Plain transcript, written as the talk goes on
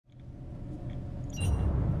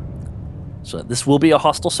Excellent. This will be a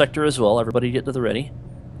hostile sector as well. Everybody get to the ready.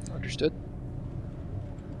 Understood.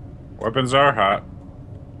 Weapons are hot.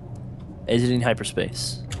 Exiting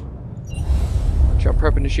hyperspace. Jump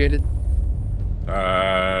prep initiated.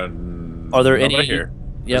 Are there any here?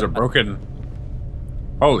 Yep. There's a broken.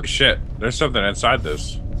 Holy shit! There's something inside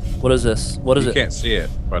this. What is this? What is it? You can't see it,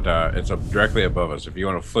 but it's directly above us. If you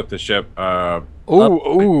want to flip the ship, Up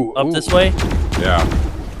this way? Yeah.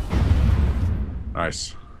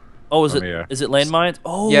 Nice. Oh, is it landmines?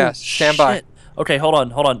 Oh, yeah. Stand by. Shit. Okay, hold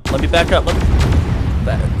on. Let me back up.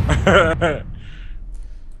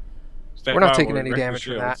 We're not taking any damage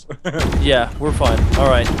from that. Yeah, we're fine. All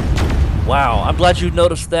right. Wow, I'm glad you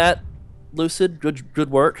noticed that, Lucid. Good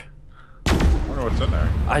work. I wonder what's in there.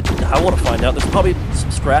 I want to find out. There's probably some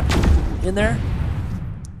scrap in there.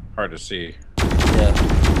 Hard to see. Yeah.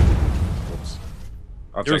 Oops.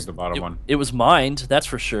 I'll take the bottom one. It was mined, that's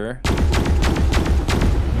for sure.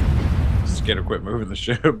 Skidd, quit moving the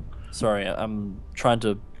ship. Sorry, I'm trying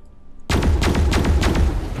to.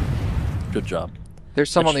 Good job. There's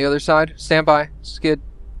some on the other side. Stand by. Skidd.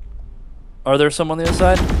 Are there some on the other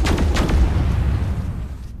side?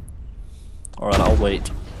 Alright, I'll wait.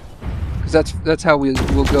 Because that's how we'll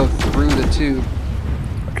go through the tube.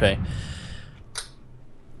 Okay.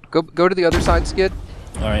 Go to the other side, Skidd.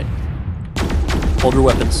 Alright. Hold your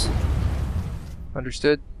weapons.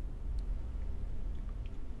 Understood.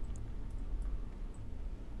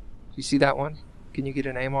 Do you see that one? Can you get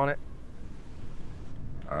an aim on it?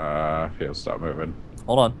 He'll stop moving.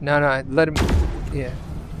 Hold on. No, let him. Yeah.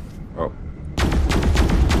 Oh.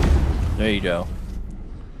 There you go.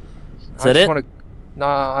 Is that it?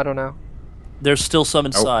 Nah, I don't know. There's still some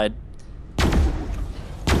inside.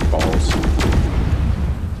 Balls.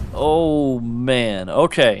 Oh man.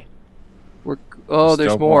 Okay.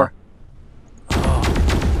 There's more.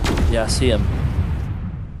 Oh. Yeah, I see him.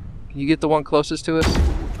 Can you get the one closest to us?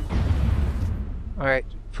 All right.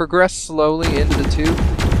 Progress slowly into the tube.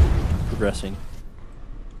 Progressing.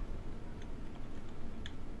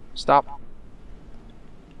 Stop.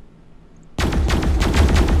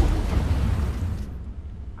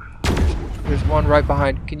 There's one right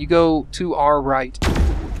behind. Can you go to our right?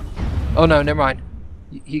 Oh no, never mind.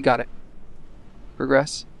 He got it.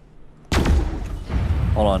 Progress.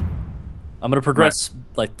 Hold on. I'm gonna progress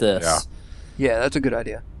like this. Yeah. Yeah, that's a good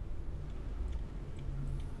idea.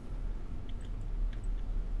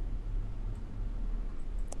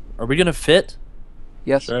 Are we gonna fit?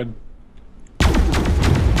 Yes. Good.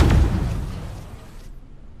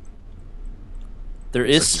 There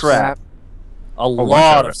is scrap. A lot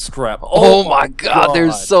lot of scrap. Oh my god,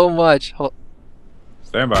 there's so much.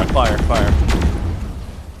 Stand by. Fire.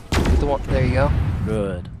 Get the one. There you go.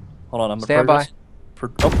 Good. Hold on, I'm gonna Stand by.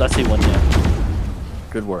 Oh, I see one. Yeah.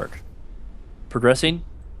 Good work. Progressing.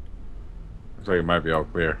 Looks like it might be all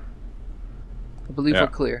clear. I believe we're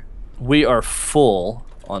clear. We are full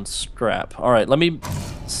on scrap. All right, let me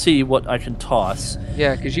see what I can toss.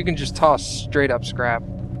 Yeah, because you can just toss straight up scrap.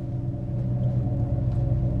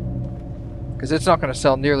 Because it's not going to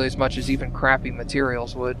sell nearly as much as even crappy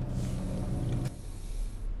materials would.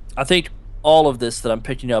 I think all of this that I'm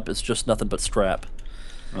picking up is just nothing but scrap.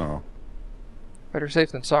 Oh. Better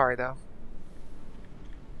safe than sorry, though.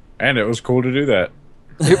 And it was cool to do that.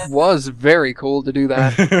 It was very cool to do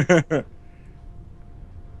that.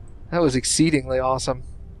 That was exceedingly awesome.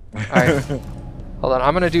 Alright. Hold on,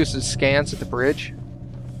 I'm going to do some scans at the bridge.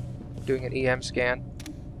 Doing an EM scan.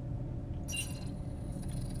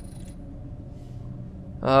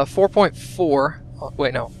 4.4. Oh,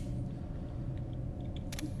 wait, no.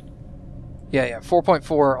 Yeah,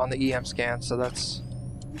 4.4 on the EM scan, so that's...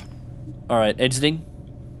 Alright, exiting.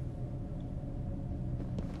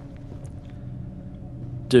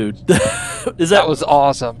 Dude. That was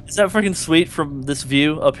awesome. Is that freaking sweet from this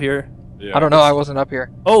view up here? Yeah. I don't know, I wasn't up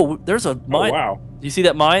here. Oh, there's a mine. Oh, wow. Do you see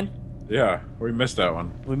that mine? Yeah, we missed that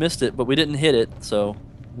one. We missed it, but we didn't hit it, so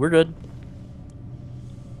we're good.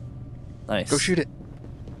 Nice. Go shoot it.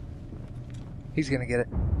 He's gonna get it.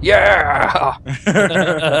 Yeah!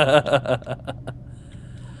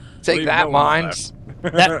 Take that, mines.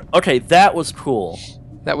 Okay, that was cool.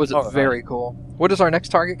 That was very cool. What is our next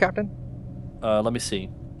target, Captain? Let me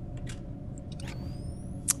see.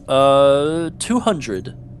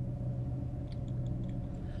 200.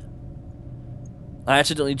 I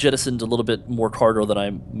accidentally jettisoned a little bit more cargo than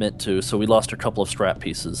I meant to, so we lost a couple of scrap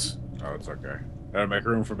pieces. Oh, it's okay. Gotta make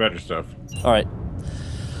room for better stuff. All right.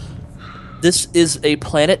 This is a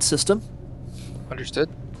planet system. Understood.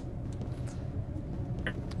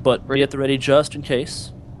 But be at the ready just in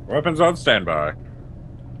case. Weapons on standby.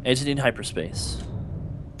 Exiting hyperspace.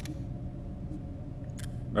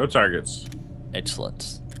 No targets.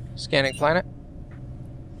 Excellent. Scanning planet.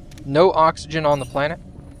 No oxygen on the planet.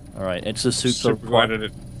 All right, exosuits Super glad are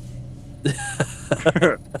at it.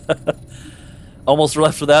 almost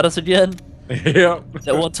left without us again. Yep.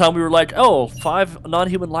 That one time we were like, oh, 5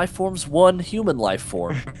 non-human life forms, 1 human life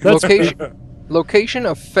form. That's Location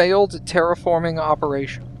of failed terraforming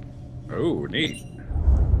operation. Oh, neat.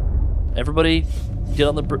 Everybody, get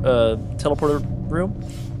on the teleporter room.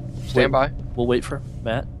 Stand by. We'll wait for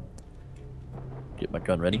Matt. Get my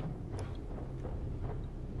gun ready.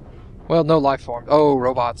 Well, no life form. Oh,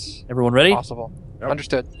 robots. Everyone ready? Possible. Yep.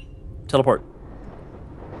 Understood. Teleport.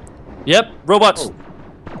 Yep, robots. Oh.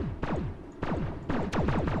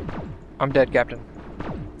 I'm dead, Captain.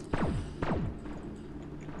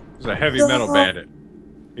 He's a heavy metal bandit.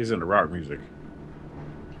 He's into rock music.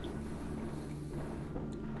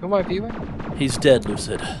 Who am I viewing? He's dead,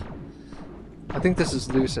 Lucid. I think this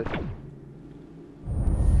is Lucid.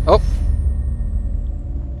 Oh!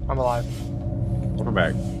 I'm alive. Welcome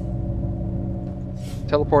back.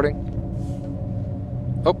 Teleporting.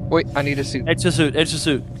 Oh, wait, I need a suit. Exosuit,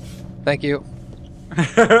 exosuit. Thank you.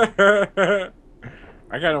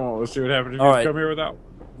 I kind of want to see what happens if All you right. come here without.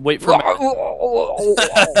 Wait for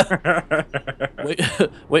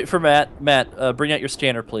wait for Matt. Matt, bring out your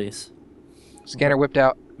scanner, please. Scanner whipped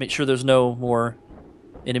out. Make sure there's no more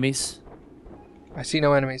enemies. I see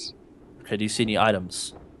no enemies. Okay, do you see any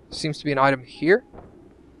items? Seems to be an item here.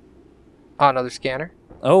 Ah, another scanner.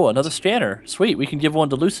 Oh, another scanner. Sweet, we can give one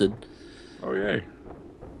to Lucid. Oh, yay.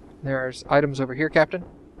 There's items over here, Captain.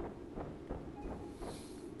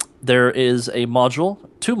 There is a module.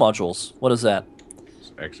 2 modules. What is that?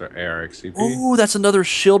 Extra ARXCP. Ooh, that's another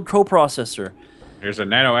shield coprocessor. Here's a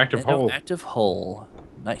nanoactive hull. Active hull.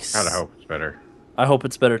 Nice. Gotta hope it's better. I hope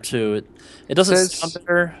it's better too. It doesn't sound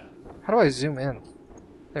better. How do I zoom in?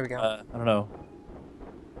 There we go. I don't know.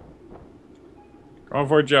 Going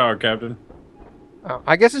for a jog, Captain. Oh,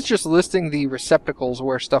 I guess it's just listing the receptacles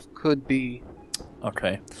where stuff could be.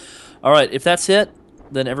 Okay. All right. If that's it,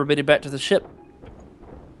 then everybody back to the ship.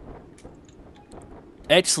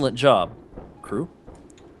 Excellent job, crew.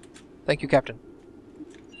 Thank you, Captain.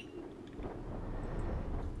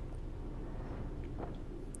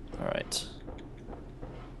 All right.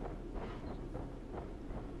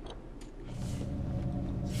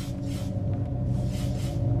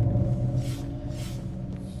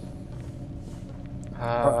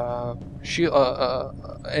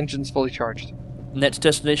 Engine's fully charged. Next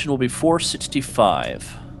destination will be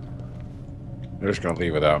 465. They're just gonna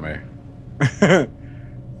leave without me.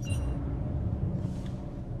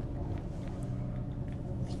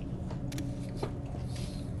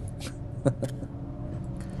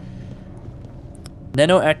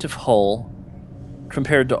 Nanoactive hull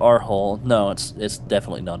compared to our hull. No, it's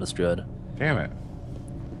definitely not as good. Damn it.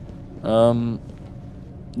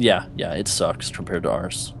 Yeah, it sucks compared to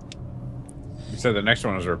ours. You said the next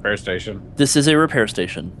one was a repair station. This is a repair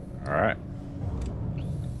station. All right.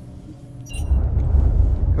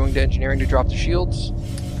 Going to engineering to drop the shields.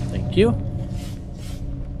 Thank you.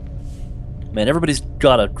 Man, everybody's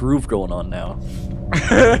got a groove going on now.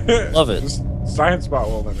 Love it. This science bot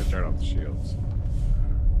won't let me turn off the shields.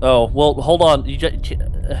 Oh, well, hold on.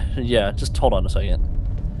 Yeah, just hold on a second.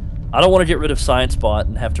 I don't want to get rid of ScienceBot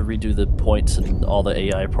and have to redo the points and all the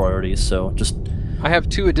AI priorities, so just... I have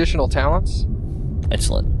 2 additional talents.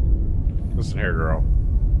 Excellent. Listen here, girl.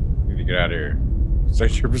 You need to get out of here.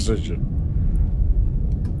 Set your position.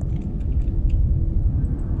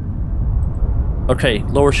 Okay,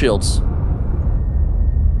 lower shields.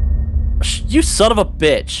 You son of a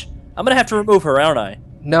bitch! I'm gonna have to remove her, aren't I?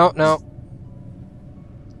 No.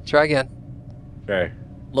 Try again. Okay.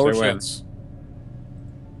 Lower Say when. shields.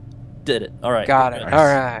 Did it. Alright. Got it. Nice.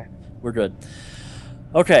 Alright. We're good.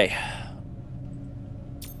 Okay.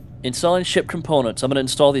 Installing ship components. I'm going to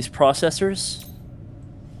install these processors.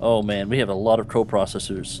 Oh man, we have a lot of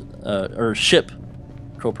coprocessors. Or ship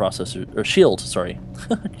coprocessors. Or shield, sorry.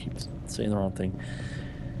 I keep saying the wrong thing.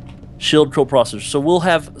 Shield coprocessors. So we'll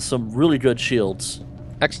have some really good shields.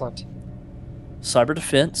 Excellent. Cyber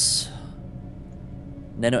defense.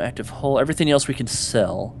 Nanoactive hull. Everything else we can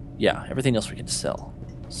sell. Yeah, everything else we can sell.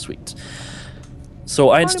 Sweet. So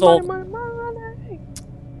I installed... Money.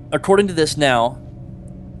 According to this now,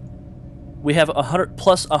 we have 100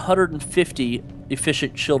 plus 150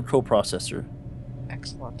 efficient shield coprocessor.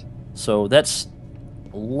 Excellent. So that's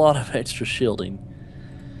a lot of extra shielding.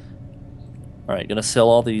 Alright, gonna sell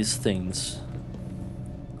all these things.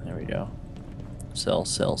 There we go. Sell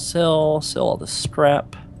all the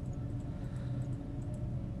scrap.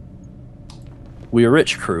 We are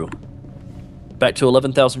rich, crew. Back to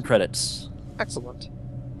 11,000 credits. Excellent.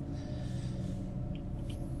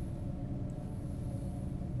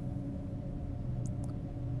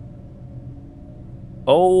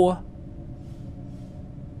 Oh.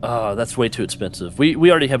 That's way too expensive. We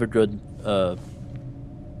already have a good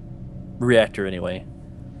reactor anyway.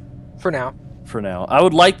 For now. For now. I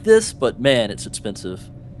would like this, but man, it's expensive.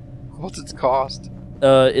 What's its cost?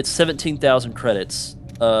 It's 17,000 credits.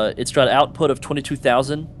 It's got an output of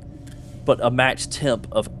 22,000, but a max temp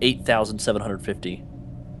of 8,750.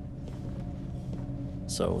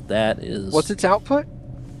 So that is... What's its output?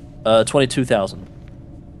 22,000.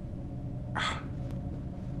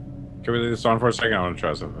 Can we leave this on for a second? I want to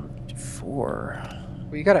try something. 4.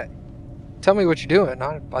 Well, you gotta tell me what you're doing.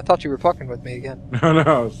 I thought you were fucking with me again.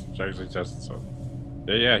 No, it's actually testing something.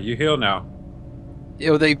 Yeah, you heal now.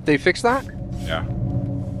 Oh, they fixed that? Yeah.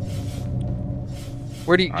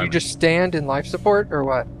 Where do you just stand in life support or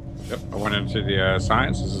what? Yep, I went into the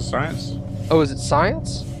science. Is it science? Oh, is it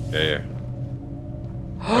science? Yeah.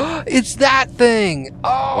 It's that thing!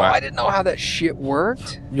 Oh, What? I didn't know how that shit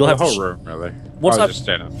worked. You'll have the to whole room, really. Once I I'm- was just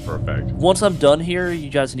standing for effect. Once I'm done here, you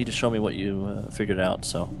guys need to show me what you figured out.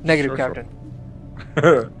 So. Negative, Sure. Captain.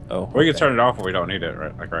 Oh. We can okay. turn it off when we don't need it,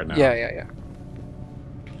 right? Like right now. Yeah.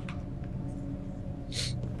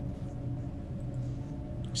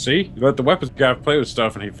 See? You let the weapons guy play with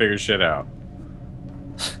stuff and he figures shit out.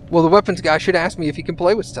 Well, the weapons guy should ask me if he can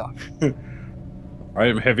play with stuff. I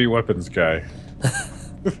am heavy weapons guy.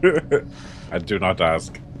 I do not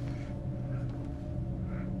ask.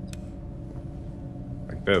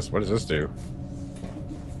 Like this. What does this do?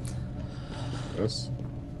 This?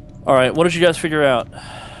 All right. What did you guys figure out?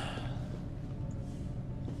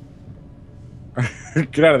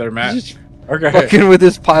 Get out of there, Matt. Just Okay. fucking with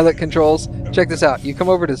his pilot controls. Check this out. You come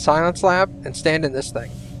over to the Silence Lab and stand in this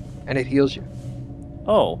thing, and it heals you.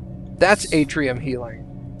 Oh. That's Atrium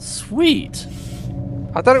healing. Sweet.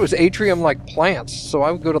 I thought it was Atrium like plants, so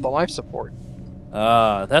I would go to the life support.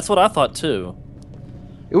 That's what I thought too.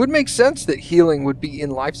 It would make sense that healing would be in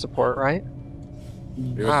life support, right?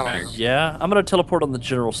 You would Wow. think. Yeah, I'm gonna teleport on the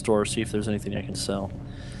general store, see if there's anything I can sell.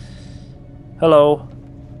 Hello.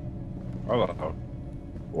 Hello.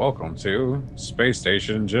 Welcome to Space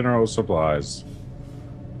Station General Supplies.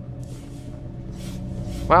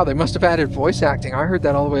 Wow, they must have added voice acting. I heard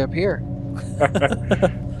that all the way up here.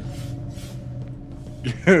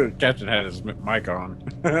 Captain had his mic on.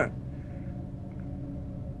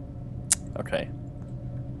 Okay.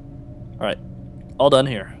 All right. All done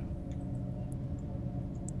here.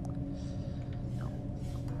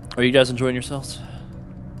 Are you guys enjoying yourselves?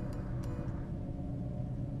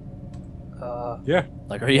 Yeah.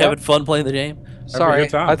 Like, are you Yep. having fun playing the game? Sorry, good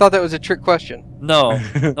time. I thought that was a trick question. No,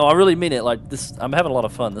 no, I really mean it. Like this, I'm having a lot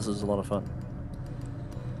of fun. This is a lot of fun.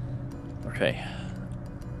 Okay.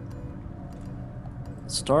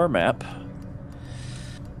 Star map.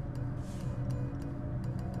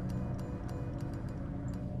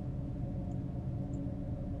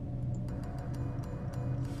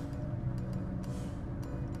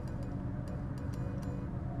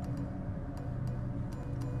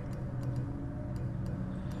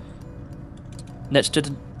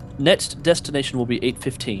 Next destination will be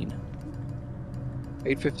 8:15.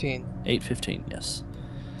 8:15. 8:15, yes.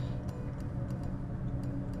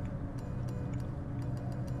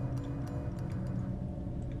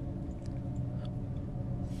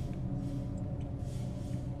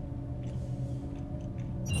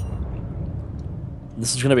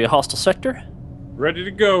 This is going to be a hostile sector. Ready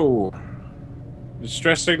to go. The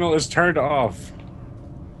stress signal is turned off.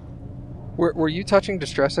 Were you touching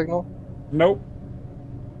distress signal? Nope.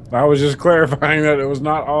 I was just clarifying that it was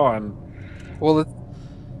not on. Well,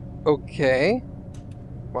 okay.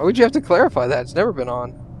 Why would you have to clarify that? It's never been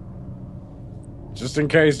on. Just in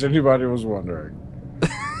case anybody was wondering.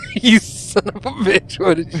 You son of a bitch!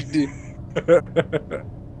 What did you do?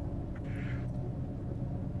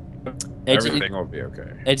 Everything will be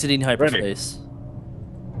okay. Exiting hyperspace.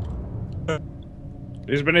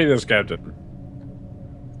 He's beneath us, Captain.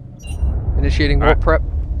 Initiating warp prep.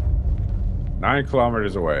 9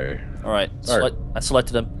 kilometers away. All right, Alright. I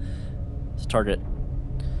selected him. It's a target.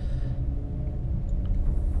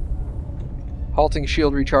 Halting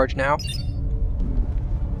shield recharge now.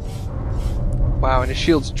 Wow, and his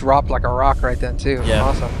shield's dropped like a rock right then too. Yeah.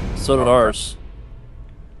 Awesome. So did ours.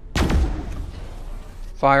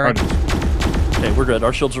 Firing. Okay, we're good.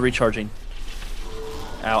 Our shields are recharging.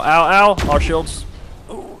 Ow, ow, ow! Our shields.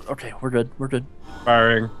 Ooh, okay, we're good. We're good.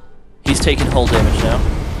 Firing. He's taking hull damage now.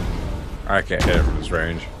 I can't hit him from this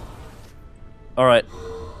range. All right,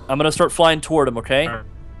 I'm gonna start flying toward him. Okay.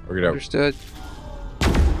 Okay, Understood.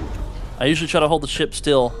 I usually try to hold the ship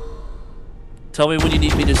still. Tell me when you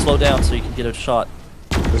need me to slow down so you can get a shot.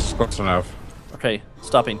 this is close enough. Okay,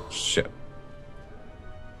 stopping. Shit.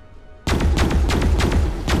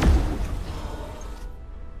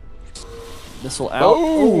 Missile out.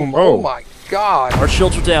 Boom! Oh. Oh my god! Our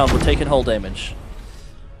shields are down. We're taking hull damage.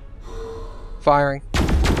 Firing.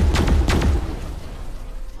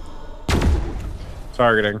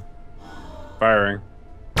 Targeting. Firing.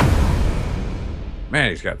 Man,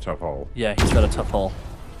 he's got a tough hole. Yeah, he's got a tough hull.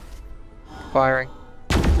 Firing.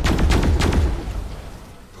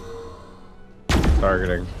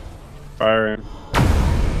 Targeting. Firing.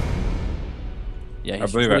 Yeah, I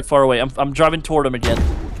he's believe really it. far away. I'm driving toward him again.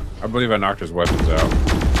 I believe I knocked his weapons out.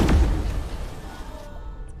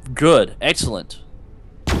 Good. Excellent.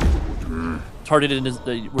 Targeted his,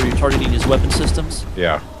 were you targeting his weapon systems?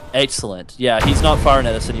 Yeah. Excellent. Yeah, he's not firing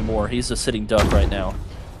at us anymore. He's a sitting duck right now.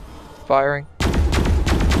 Firing.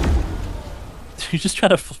 You're just trying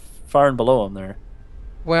to firing below him there.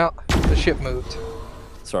 Well, the ship moved.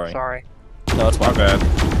 Sorry. Sorry. No, it's My fine. bad.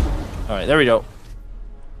 All right, there we go.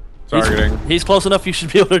 Targeting. He's close enough. You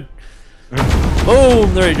should be able to.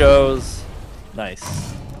 Boom! There he goes.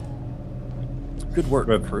 Nice. Good work,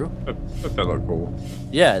 But- crew. That looked cool.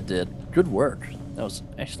 Yeah, it did. Good work. That was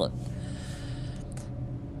excellent.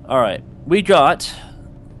 All right, we got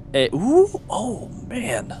a. Ooh! Oh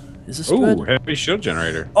man, is this Ooh, good? heavy shield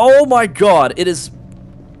generator. Oh my God! It is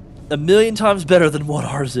a million times better than what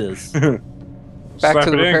ours is. Back Slap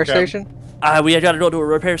to the it in, repair Cap. station. We got to go to a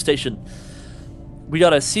repair station. We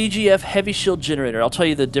got a CGF heavy shield generator. I'll tell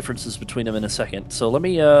you the differences between them in a second. So let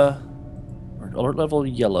me alert level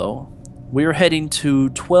yellow. We are heading to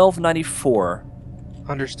 1294,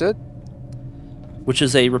 Understood. which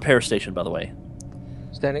is a repair station, by the way.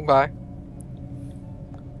 Standing by.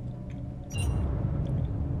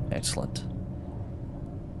 Excellent.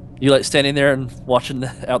 You like standing there and watching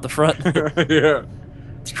out the front? Yeah.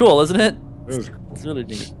 It's cool, isn't it? It was cool. It's really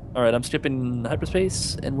neat. All right, I'm skipping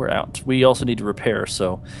hyperspace, and we're out. We also need to repair,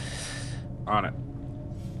 so On it.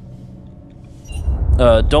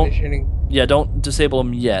 don't Commissioning. don't disable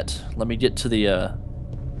them yet. Let me get to the.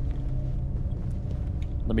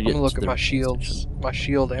 Let me I'm get. gonna look to at the my repair shields, station. my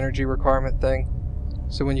shield energy requirement thing.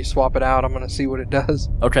 So when you swap it out, I'm gonna see what it does.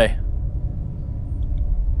 Okay.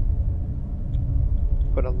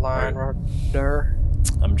 Put a line right there.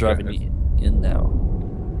 I'm driving Okay. in now.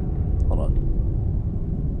 Hold on.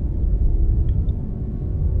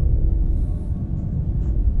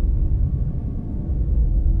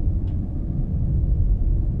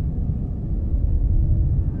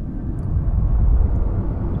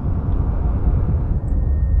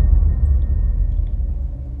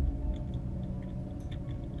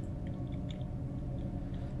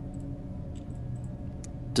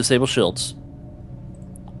 Disable shields.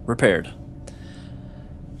 Repaired.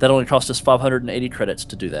 That only cost us 580 credits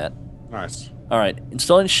to do that. Nice. All right,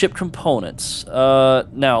 installing ship components.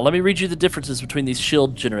 Now, let me read you the differences between these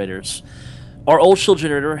shield generators. Our old shield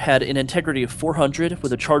generator had an integrity of 400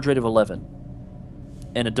 with a charge rate of 11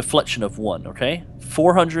 and a deflection of 1, okay?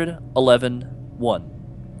 400, 11,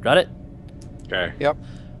 1. Got it? Okay. Yep.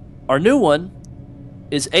 Our new one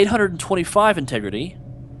is 825 integrity,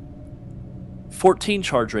 14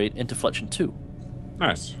 charge rate, and deflection 2.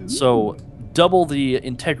 Nice. So, double the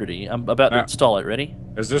integrity. I'm about to Yeah. install it. Ready?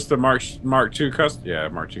 Is this the Mark II custom? Yeah,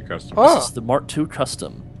 Mark II custom. Oh. This is the Mark II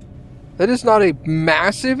Custom. That is not a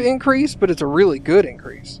massive increase, but it's a really good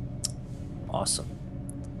increase. Awesome.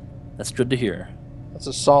 That's good to hear. That's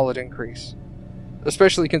a solid increase,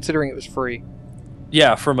 especially considering it was free.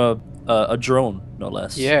 Yeah, from a drone, no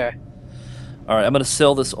less. Yeah. All right, I'm gonna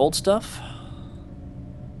sell this old stuff.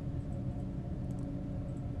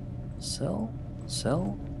 Sell,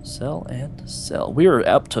 sell, sell, and sell. We are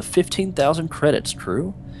up to 15,000 credits,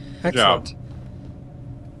 crew. Excellent.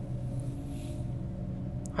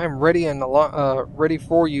 I'm ready and ready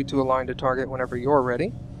for you to align to target whenever you're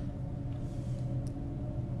ready.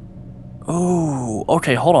 Oh,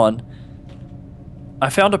 okay, hold on. I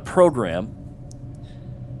found a program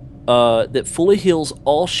that fully heals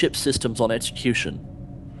all ship systems on execution.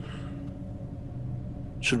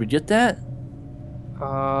 Should we get that?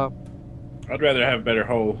 I'd rather have a better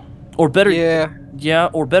hole. Or better, Yeah.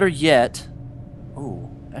 or better yet. Oh,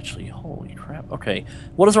 actually, holy crap. Okay,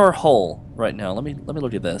 what is our hull right now? Let me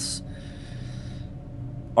look at this.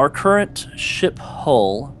 Our current ship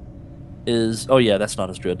hull is. Oh yeah, that's not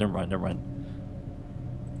as good. Never mind. Never mind.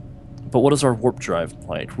 But what is our warp drive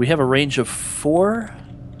like? We have a range of 4.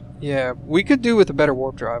 Yeah. We could do with a better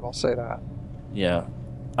warp drive, I'll say that. Yeah.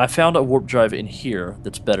 I found a warp drive in here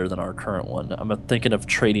that's better than our current one. I'm thinking of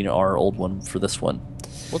trading our old one for this one.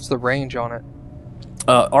 What's the range on it?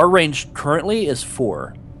 Our range currently is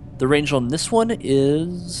 4. The range on this one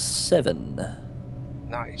is 7.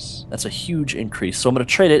 Nice. That's a huge increase. So I'm going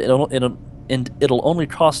to trade it, and it'll only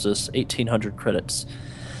cost us 1,800 credits.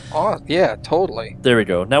 Oh, yeah, totally. There we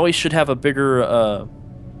go. Now we should have a bigger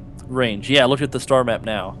range. Yeah, look at the star map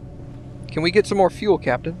now. Can we get some more fuel,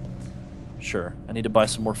 Captain? Sure. I need to buy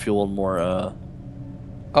some more fuel and more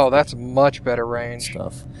Oh, that's much better range.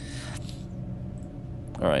 stuff.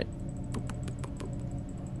 All right.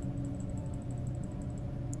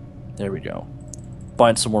 There we go.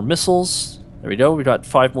 Buying some more missiles. There we go. We got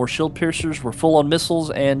 5 more shield piercers. We're full on missiles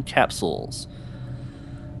and capsules.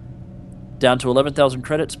 Down to 11,000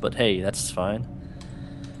 credits, but hey, that's fine.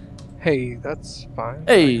 Hey, that's fine.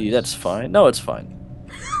 Hey, that's fine. No, it's fine.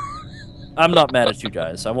 I'm not mad at you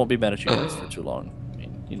guys. I won't be mad at you guys for too long. I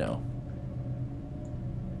mean, you know.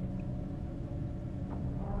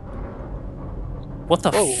 What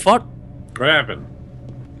the fuck? What happened?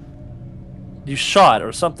 You shot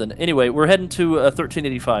or something. Anyway, we're heading to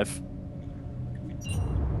 1385.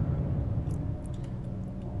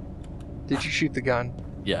 Did you shoot the gun?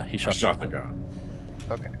 Yeah, he I shot, shot the gun.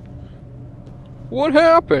 Okay. What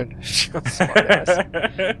happened?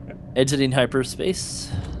 Smartass. Exiting hyperspace.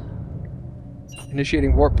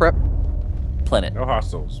 Initiating warp prep. Planet. No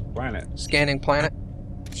hostiles. Planet. Scanning planet.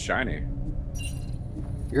 It's shiny.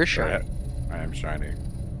 You're shiny. I am shiny.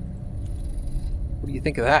 What do you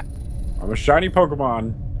think of that? I'm a shiny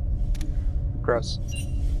Pokemon. Gross.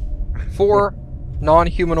 4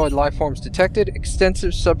 non-humanoid life forms detected.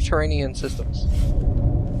 Extensive subterranean systems.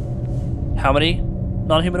 How many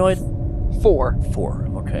non-humanoid? 4. 4.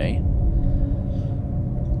 Okay.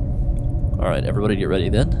 Alright, everybody get ready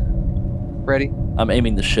then. Ready? I'm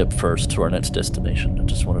aiming the ship first to our next destination. I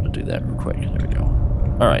just wanted to do that real quick. There we go.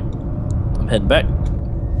 Alright. I'm heading back.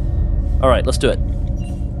 Alright, let's do it.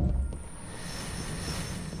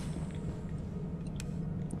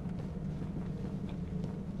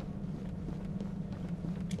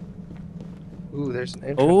 Ooh, there's an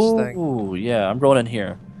entrance thing. Oh, yeah, I'm going in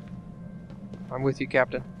here. I'm with you,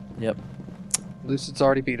 Captain. Yep. Lucid's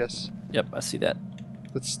already beat us. Yep, I see that.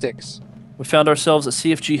 With sticks. We found ourselves a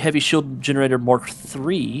CFG Heavy Shield Generator Mark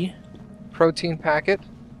III. Protein packet.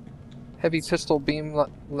 Heavy pistol beam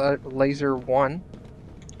laser 1.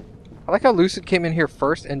 I like how Lucid came in here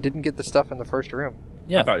first and didn't get the stuff in the first room.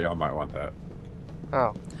 Yeah. I thought y'all might want that.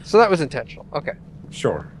 Oh. So that was intentional. Okay.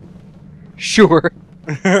 Sure. Sure.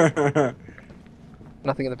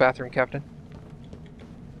 Nothing in the bathroom, Captain.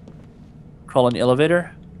 Crawl in the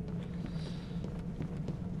elevator.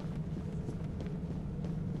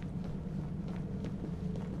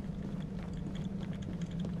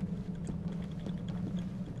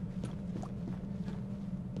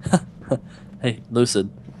 Hey,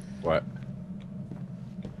 Lucid. What?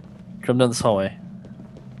 Come down this hallway.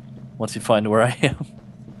 Once you find where I am.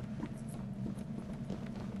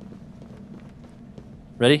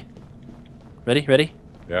 Ready? Ready? Ready?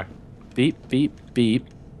 Yeah. Beep, beep, beep.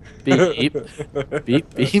 Beep, beep,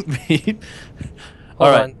 beep, beep.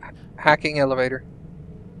 Hold Alright. on. Hacking elevator.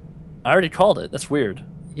 I already called it. That's weird.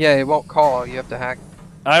 Yeah, it won't call. You have to hack.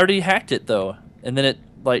 I already hacked it, though. And then it,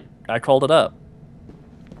 like, I called it up.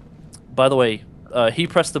 By the way, he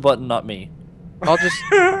pressed the button, not me. I'll just...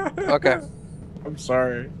 Okay. I'm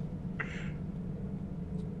sorry.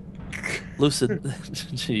 Lucid.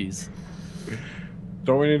 Jeez.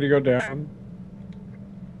 Don't we need to go down?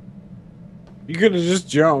 You could have just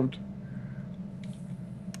jumped.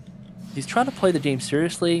 He's trying to play the game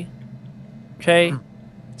seriously. Okay?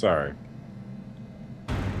 Sorry.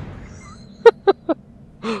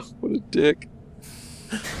 What a dick.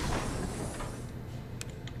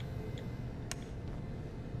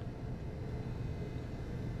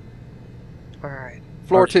 Alright.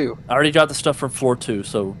 Floor 2. I already got the stuff from floor 2,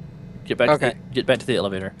 so get back Okay. get back to the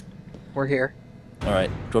elevator. We're here.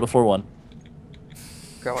 Alright, go to floor 1.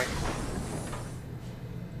 Going.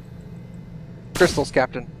 Crystals,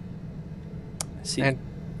 Captain. See. And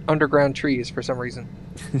underground trees for some reason.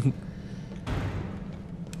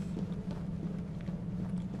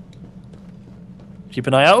 Keep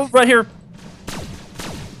an eye out. Oh, right here.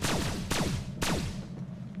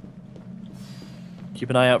 Keep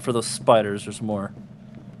an eye out for those spiders. There's more.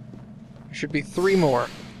 There should be 3 more.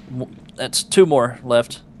 That's 2 more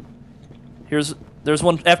left. There's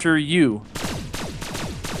one after you.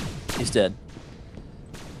 He's dead.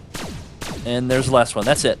 And there's the last one.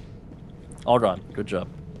 That's it. All gone. Good job.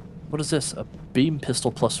 What is this? A beam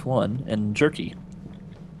pistol +1 and jerky.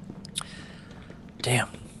 Damn.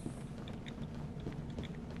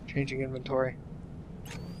 Changing inventory.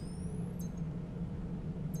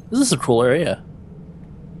 This is a cool area.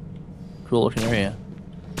 Cool looking area.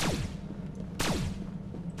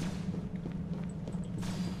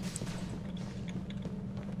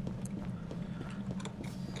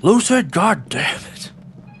 Lucid, god damn it.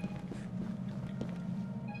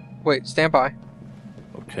 Wait, stand by.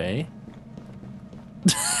 Okay.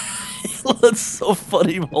 That's so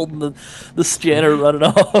funny, him holding the scanner running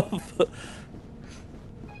off.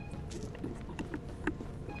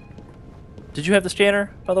 Did you have the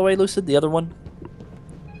scanner, by the way, Lucid? The other one?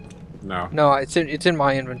 No. No, it's in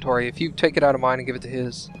my inventory. If you take it out of mine and give it to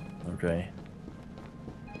his. Okay.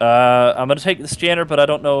 I'm gonna take the scanner, but I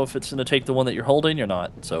don't know if it's gonna take the one that you're holding or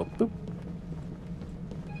not. So, boop.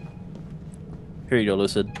 Here you go,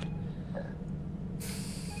 Lucid.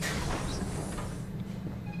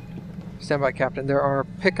 Stand by, Captain. There are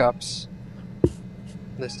pickups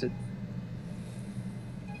listed.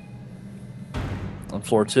 On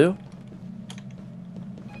floor 2?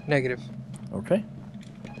 Negative. Okay.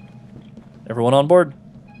 Everyone on board?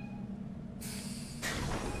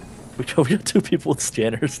 We got 2 people with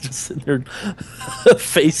scanners just sitting there,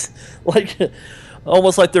 face like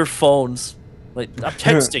almost like their phones. Like, I'm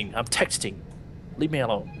texting. I'm texting. Leave me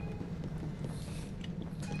alone.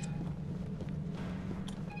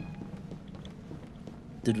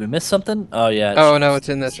 Did we miss something? Oh yeah. Oh no, it's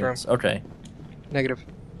in this room. Okay. Negative.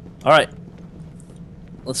 All right.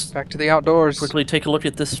 Let's Back to the outdoors. quickly take a look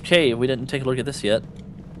at this cave. We didn't take a look at this yet.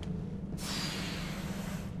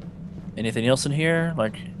 Anything else in here?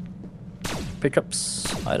 Like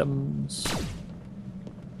pickups, items?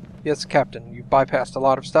 Yes, Captain. You bypassed a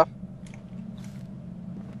lot of stuff.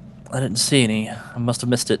 I didn't see any. I must have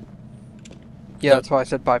missed it. Yeah, that's why I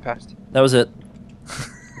said bypassed. That was it.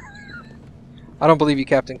 I don't believe you,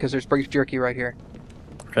 Captain, because there's beef jerky right here.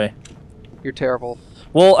 Okay. You're terrible.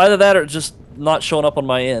 Well, either that or just not showing up on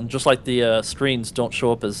my end. Just like the screens don't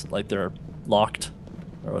show up as like they're locked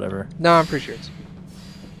or whatever. No, I'm pretty sure it's...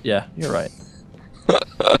 Yeah, you're right.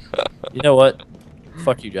 You know what?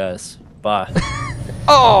 Fuck you guys. Bye.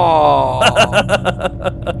 Oh!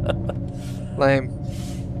 Lame.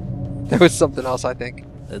 There was something else, I think.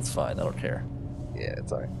 It's fine. I don't care. Yeah,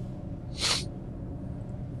 it's alright.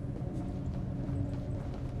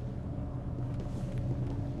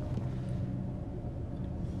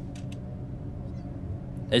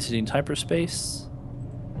 Exiting hyperspace.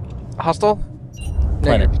 Hostile?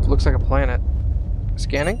 Planet. Negative. Looks like a planet.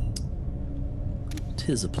 Scanning?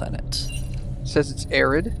 Tis a planet. Says it's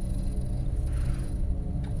arid.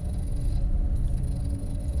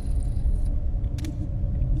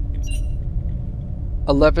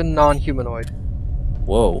 $11 non-humanoid.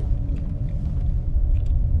 Whoa.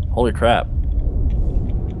 Holy crap.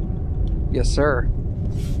 Yes, sir.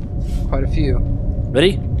 Quite a few.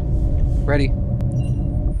 Ready? Ready.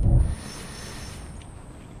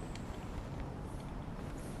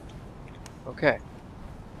 Okay.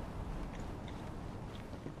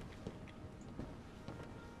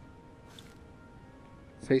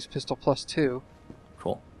 Face pistol +2.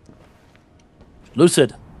 Cool.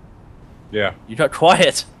 Lucid, Yeah. you got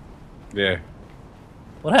quiet. Yeah.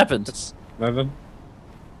 What happened? That's Nothing?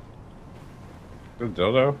 The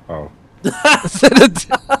dildo? Oh.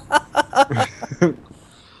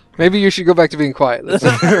 Maybe you should go back to being quiet.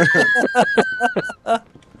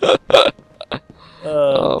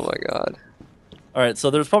 Oh my god. All right,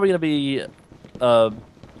 so there's probably gonna be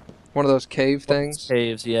One of those cave things.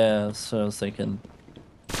 caves. Yeah, so I was thinking.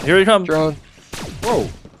 Here he comes. Drone. Whoa.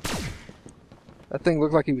 That thing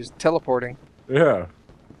looked like he was teleporting. Yeah.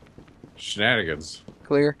 Shenanigans.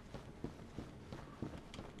 Clear.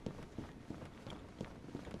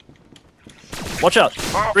 Watch out!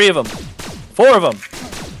 3 of them, 4 of them.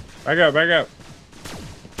 Back up, back up.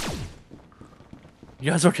 You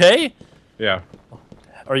guys okay? Yeah.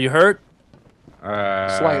 Are you hurt?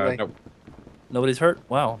 Slightly. Nope. Nobody's hurt.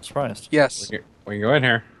 Wow, I'm surprised. Yes. We can go in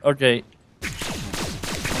here. Okay.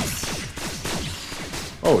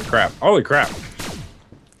 Holy crap. Holy crap.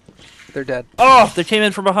 They're dead. Oh, they came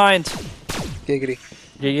in from behind. Giggity.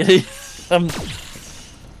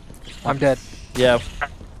 I'm dead. Yeah.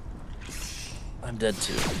 I'm dead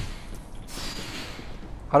too.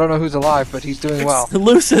 I don't know who's alive, but he's doing well.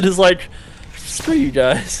 Lucid is like, screw you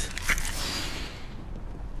guys.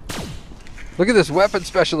 Look at this weapon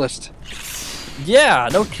specialist. Yeah,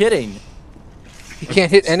 no kidding. He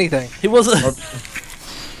can't hit anything. He wasn't.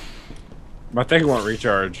 My thing won't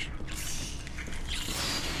recharge.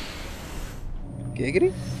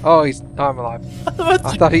 Giggity? Oh, I'm alive. I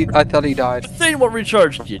thought he died. Thing won't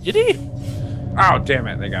recharge. Did he? Oh, damn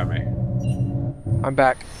it. They got me. I'm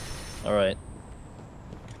back. All right.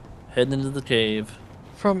 Heading into the cave.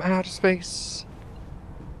 From outer space.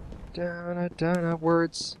 Down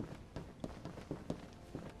upwards.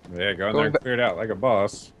 Yeah, go in Going there and clear it out like a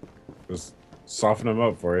boss. Just soften them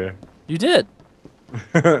up for you. You did.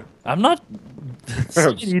 I'm not.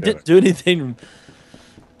 I'm You didn't do anything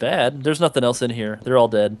bad. There's nothing else in here. They're all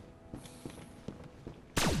dead.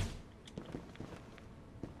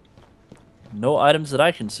 No items that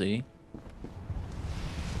I can see.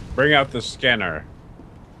 Bring out the scanner.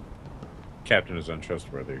 Captain is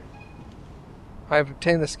untrustworthy. I have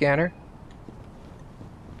obtained the scanner.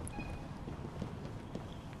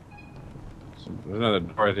 So there's another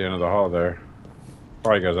door at the end of the hall there.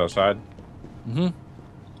 Probably goes outside. Mm-hmm.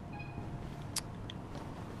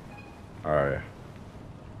 Alright.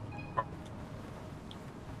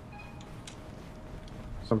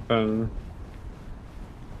 Something.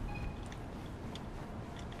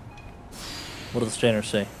 What does the scanner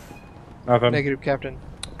say? Nothing. Negative, Captain.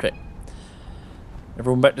 Okay.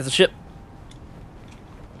 Everyone back to the ship.